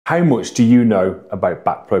How much do you know about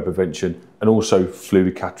backflow prevention and also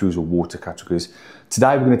fluid categories or water categories?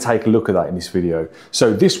 Today we're going to take a look at that in this video.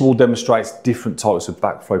 So this wall demonstrates different types of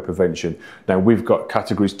backflow prevention. Now we've got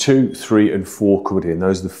categories 2, 3 and 4 covered here, and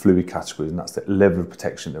those are the fluid categories, and that's the level of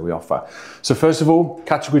protection that we offer. So first of all,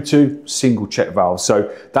 category 2, single check valve.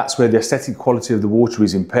 So that's where the aesthetic quality of the water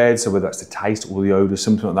is impaired, so whether that's the taste or the odour,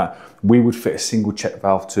 something like that, we would fit a single check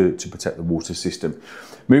valve to protect the water system.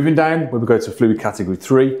 Moving down, when we go to fluid category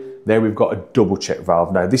 3, there we've got a double check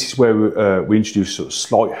valve. Now this is where we introduce sort of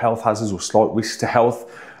slight health hazards or slight risks to health,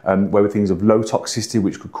 where things of low toxicity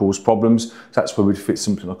which could cause problems. So that's where we'd fit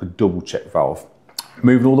something like a double check valve.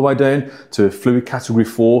 Moving all the way down to fluid category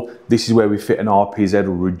 4, this is where we fit an RPZ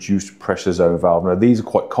or reduced pressure zone valve. Now these are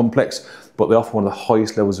quite complex, but they offer one of the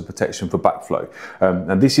highest levels of protection for backflow.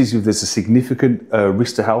 And this is if there's a significant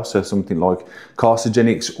risk to health, so something like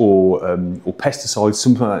carcinogenics or pesticides,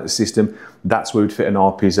 something like that in the system, that's where we'd fit an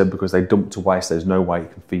RPZ because they dump to waste, there's no way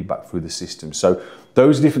it can feed back through the system. So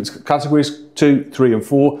those are different categories, 2, 3 and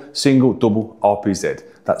 4, single, double, RPZ.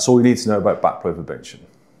 That's all you need to know about backflow prevention.